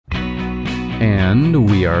And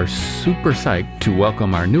we are super psyched to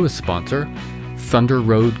welcome our newest sponsor, Thunder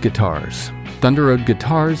Road Guitars. Thunder Road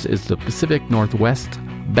Guitars is the Pacific Northwest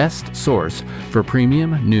best source for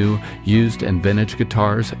premium, new, used, and vintage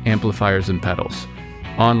guitars, amplifiers, and pedals.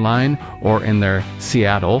 Online or in their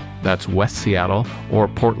Seattle, that's West Seattle, or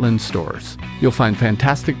Portland stores. You'll find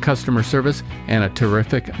fantastic customer service and a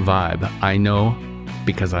terrific vibe. I know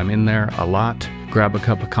because I'm in there a lot. Grab a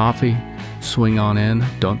cup of coffee, swing on in,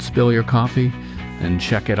 don't spill your coffee, and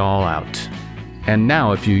check it all out. And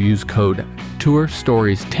now if you use code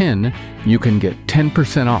TourStories10, you can get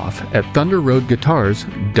 10% off at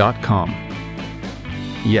thunderroadguitars.com.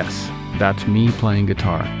 Yes, that's me playing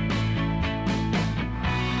guitar.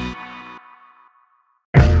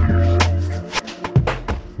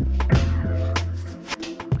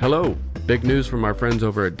 Hello, big news from our friends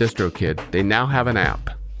over at DistroKid. They now have an app.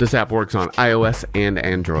 This app works on iOS and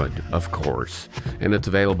Android, of course, and it's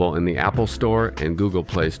available in the Apple Store and Google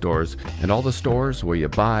Play stores and all the stores where you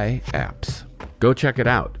buy apps. Go check it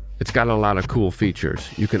out. It's got a lot of cool features.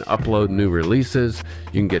 You can upload new releases.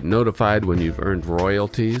 You can get notified when you've earned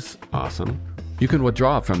royalties. Awesome. You can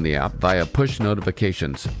withdraw from the app via push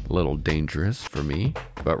notifications. A little dangerous for me,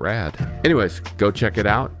 but rad. Anyways, go check it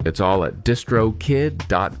out. It's all at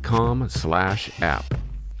distrokid.com/app.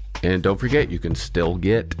 And don't forget, you can still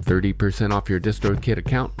get 30% off your DistroKid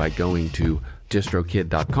account by going to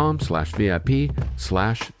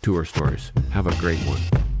distrokid.com/VIP/tourstories. Have a great one.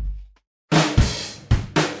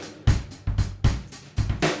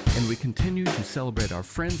 And we continue to celebrate our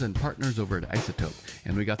friends and partners over at Isotope,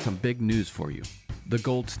 and we got some big news for you. The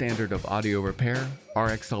gold standard of audio repair,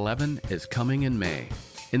 RX11, is coming in May.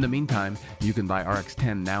 In the meantime, you can buy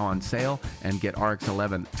RX10 now on sale and get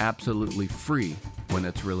RX11 absolutely free when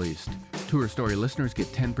it's released. Tour Story listeners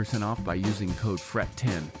get 10% off by using code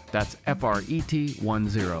FRET10. That's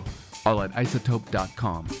FRET10. All at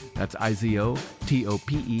isotope.com. That's IZOTOPE.com.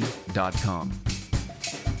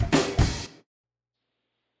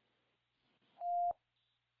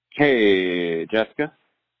 Hey, Jessica.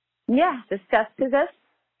 Yeah, this is Jessica.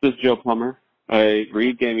 This is Joe Plummer.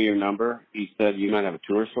 Reed gave me your number. He said you might have a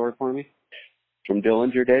tour story for me from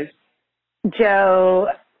Dillinger days. Joe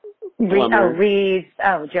Plummer.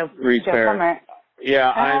 Joe Reed Plummer.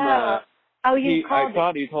 Yeah, you called. I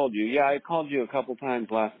thought he told you. Yeah, I called you a couple times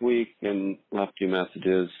last week and left you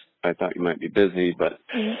messages. I thought you might be busy, but...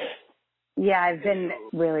 Yeah, I've been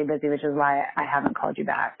really busy, which is why I haven't called you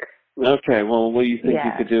back. Okay, well, you think Yeah.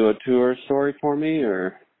 you could do a tour story for me,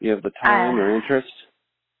 or you have the time or interest?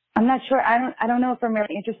 I'm not sure. I don't know if I'm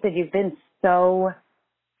really interested. You've been so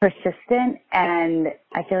persistent, and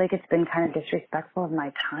I feel like it's been kind of disrespectful of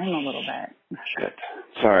my time a little bit. Shit.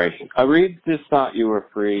 Sorry. Reed just thought you were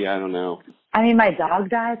free. I don't know. I mean, my dog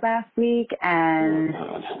died last week, and Oh,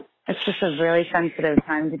 God. it's just a really sensitive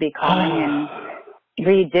time to be calling, and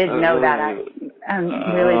Reed did know that. I'm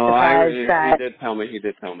really surprised that... He did tell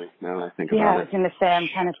me. Now that I think Yeah, I about was it. going to say I'm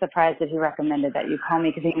kind of surprised that he recommended that you call me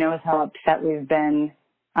because he knows how upset we've been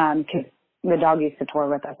because the dog used to tour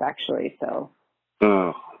with us, actually, so...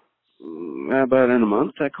 Oh. How about in a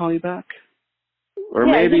month I call you back? Or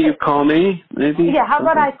Yeah, maybe you call me? Maybe? Yeah, how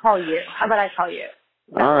about I call you? All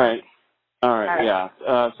right, yeah.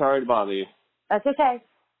 Sorry to bother you. That's okay.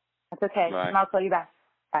 Bye. And I'll call you back.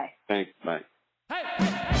 Bye. Thanks, bye.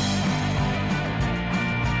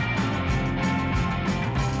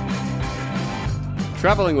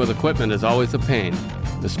 Traveling with equipment is always a pain,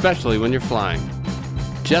 especially when you're flying.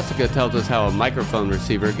 Jessica tells us how a microphone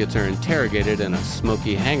receiver gets her interrogated in a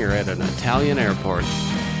smoky hangar at an Italian airport.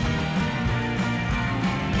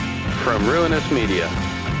 From Ruinous Media,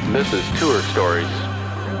 this is Tour Stories.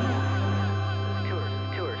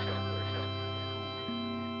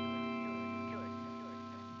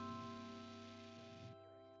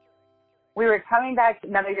 We were coming back to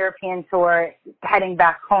another European tour, heading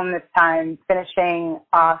back home this time, finishing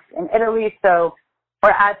off in Italy. So we're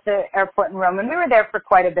at the airport in Rome, and we were there for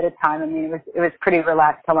quite a bit of time. I mean, it was pretty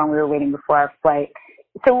relaxed how long we were waiting before our flight.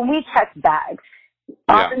 So when we checked bags,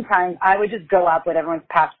 oftentimes I would just go up with everyone's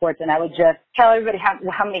passports, and I would just tell everybody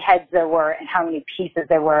how many heads there were and how many pieces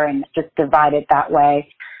there were, and just divide it that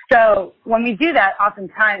way. So when we do that,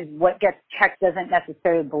 oftentimes what gets checked doesn't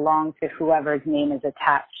necessarily belong to whoever's name is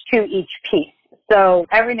attached to each piece. So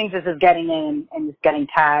everything just is getting in and just getting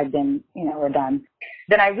tagged, and, we're done.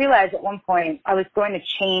 Then I realized at one point I was going to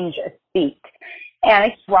change a seat. And I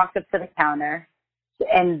just walked up to the counter,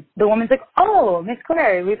 and the woman's like, "Oh, Miss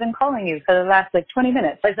Clary, we've been calling you for the last, 20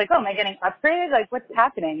 minutes. I was like, "Oh, am I getting upgraded? What's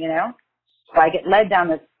happening, So I get led down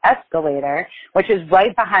this escalator, which is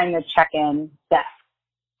right behind the check-in desk.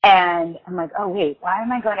 And I'm like, oh, wait, why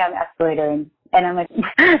am I going down the escalator? And I'm like,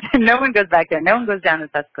 no one goes back there. No one goes down this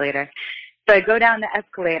escalator. So I go down the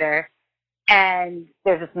escalator, and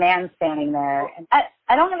there's this man standing there. And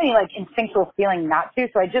I don't have any, like, instinctual feeling not to,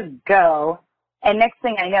 so I just go. And next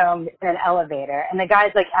thing I know, I'm in an elevator. And the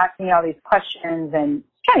guy's, like, asking me all these questions and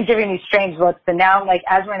kind of giving me strange looks. And now, like,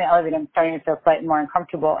 as we're in the elevator, I'm starting to feel slightly more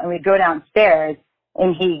uncomfortable. And we go downstairs,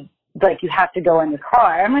 and he, like, you have to go in the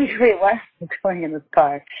car. I'm like, wait, why are you going in this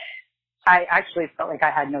car? I actually felt like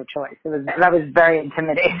I had no choice. I was very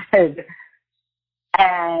intimidated.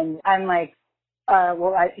 And I'm like,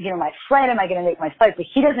 my flight, am I going to make my flight? But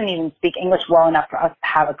he doesn't even speak English well enough for us to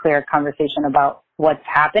have a clear conversation about what's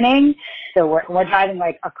happening. So we're driving,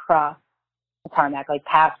 like, across the tarmac, like,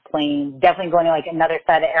 past planes, definitely going to, like, another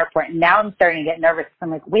side of the airport. And now I'm starting to get nervous.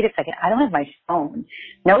 I'm like, wait a second, I don't have my phone.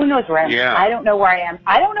 No one knows where I am. Yeah. I don't know where I am.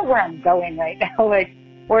 I don't know where I'm going right now. Like,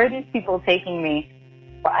 where are these people taking me?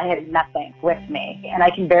 Well, I had nothing with me, and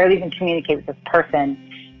I can barely even communicate with this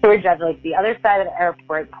person. So we're driving, like, the other side of the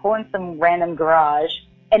airport, pull in some random garage,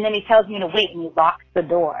 and then he tells me to wait, and he locks the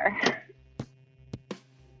door.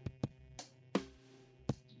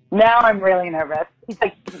 Now I'm really nervous. He's,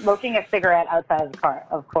 like, smoking a cigarette outside of the car,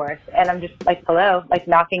 of course, and I'm just like, hello, like,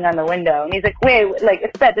 knocking on the window. And he's like, wait, like,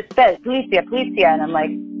 it's bed, policia. And I'm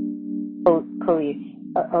like, oh, police,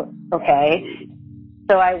 okay.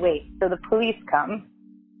 So I wait. So the police come.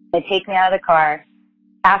 They take me out of the car,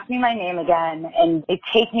 ask me my name again, and they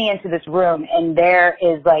take me into this room, and there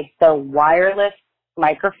is, like, the wireless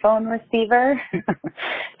microphone receiver.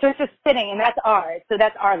 So it's just sitting, and that's ours. So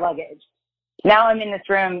that's our luggage. Now I'm in this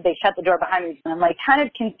room. They shut the door behind me, and I'm, like, kind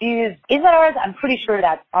of confused. Is that ours? I'm pretty sure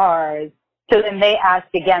that's ours. So then they ask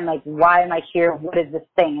again, like, why am I here? What is this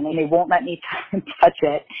thing? And then they won't let me touch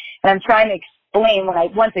it. And I'm trying to explain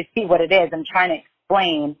once I see what it is, I'm trying to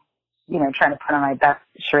explain, trying to put on my best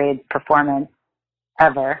charade performance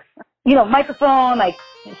ever. Microphone, like,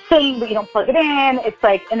 sing, but you don't plug it in. It's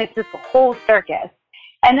like, and it's just a whole circus.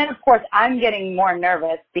 And then, of course, I'm getting more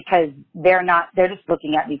nervous because they're just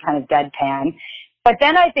looking at me kind of deadpan. But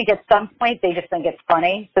then I think at some point they just think it's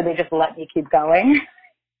funny, so they just let me keep going.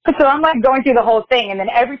 So I'm, like, going through the whole thing, and then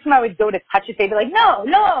every time I would go to touch it, they'd be like, no,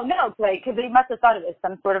 like, because they must have thought it was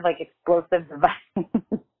some sort of, like, explosive device.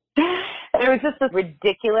 It was just this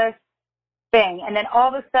ridiculous thing. And then all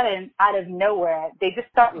of a sudden, out of nowhere, they just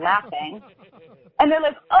start laughing. And they're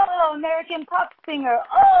like, oh, American pop singer.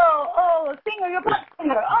 Oh, singer, you're a pop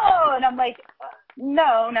singer. Oh, and I'm like,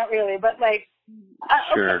 no, not really. But, like,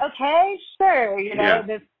 Sure. okay, sure. Yeah.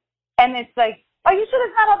 And it's like, oh, you should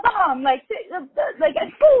have had a bomb. Like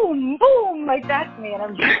boom, boom, like that's me. And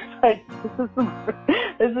I'm just like,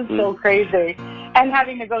 this is so crazy. And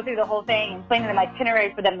having to go through the whole thing and explaining them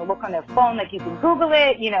itinerary for them to look on their phone, like you can Google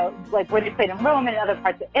it, like where they played in Rome and other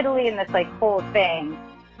parts of Italy and this, like, whole thing.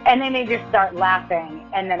 And then they just start laughing,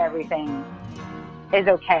 and then everything is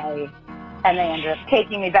okay. And they end up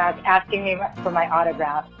taking me back, asking me for my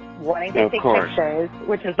autograph, wanting to take pictures,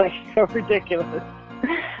 which is, like, so ridiculous.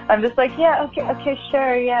 I'm just like, yeah, okay,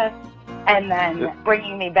 sure, yes. And then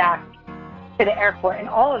bringing me back to the airport. And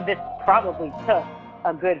all of this probably took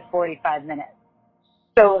a good 45 minutes.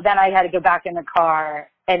 So then I had to go back in the car,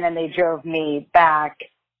 and then they drove me back,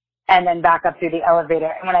 and then back up through the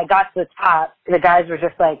elevator. And when I got to the top, the guys were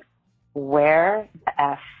just like, where the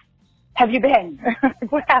F have you been?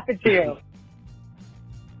 What happened to you?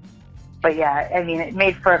 But yeah, I mean, it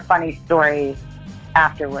made for a funny story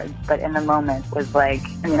afterwards, but in the moment was like,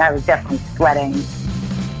 I was definitely sweating.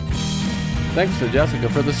 Thanks to Jessica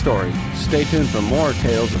for the story. Stay tuned for more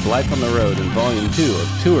tales of life on the road in Volume 2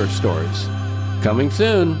 of Tour Stories. Coming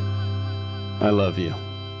soon. I love you.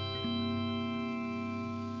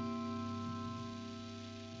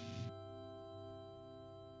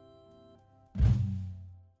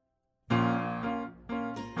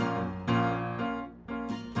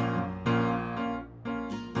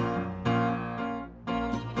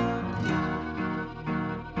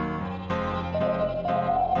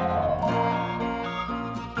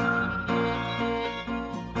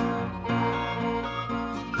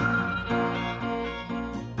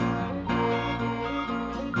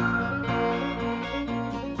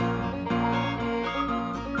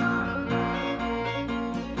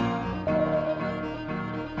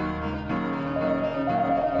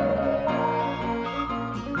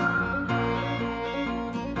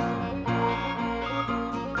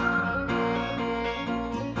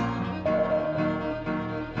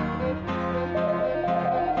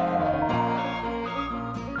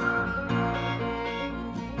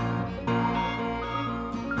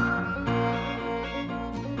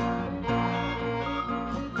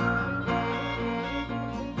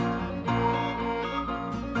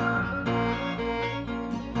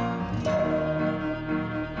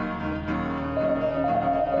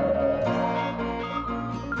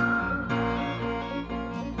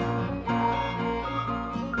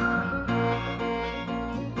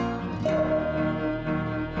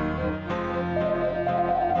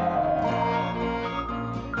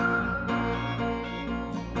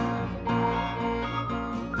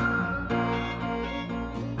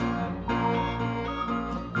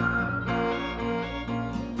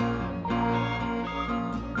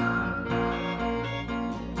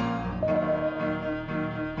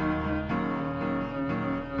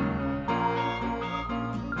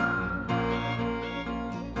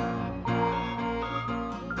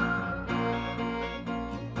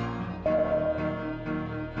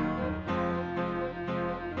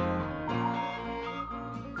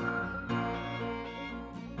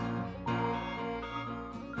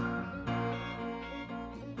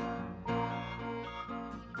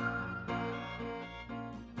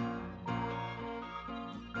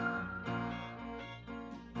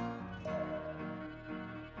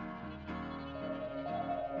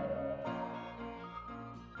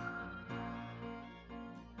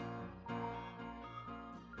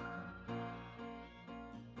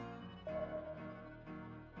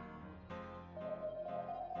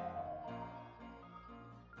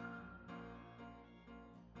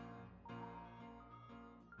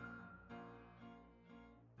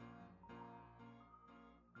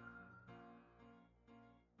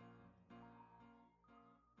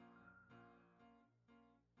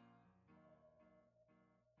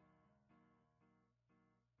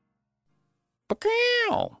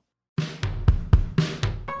 Pacow.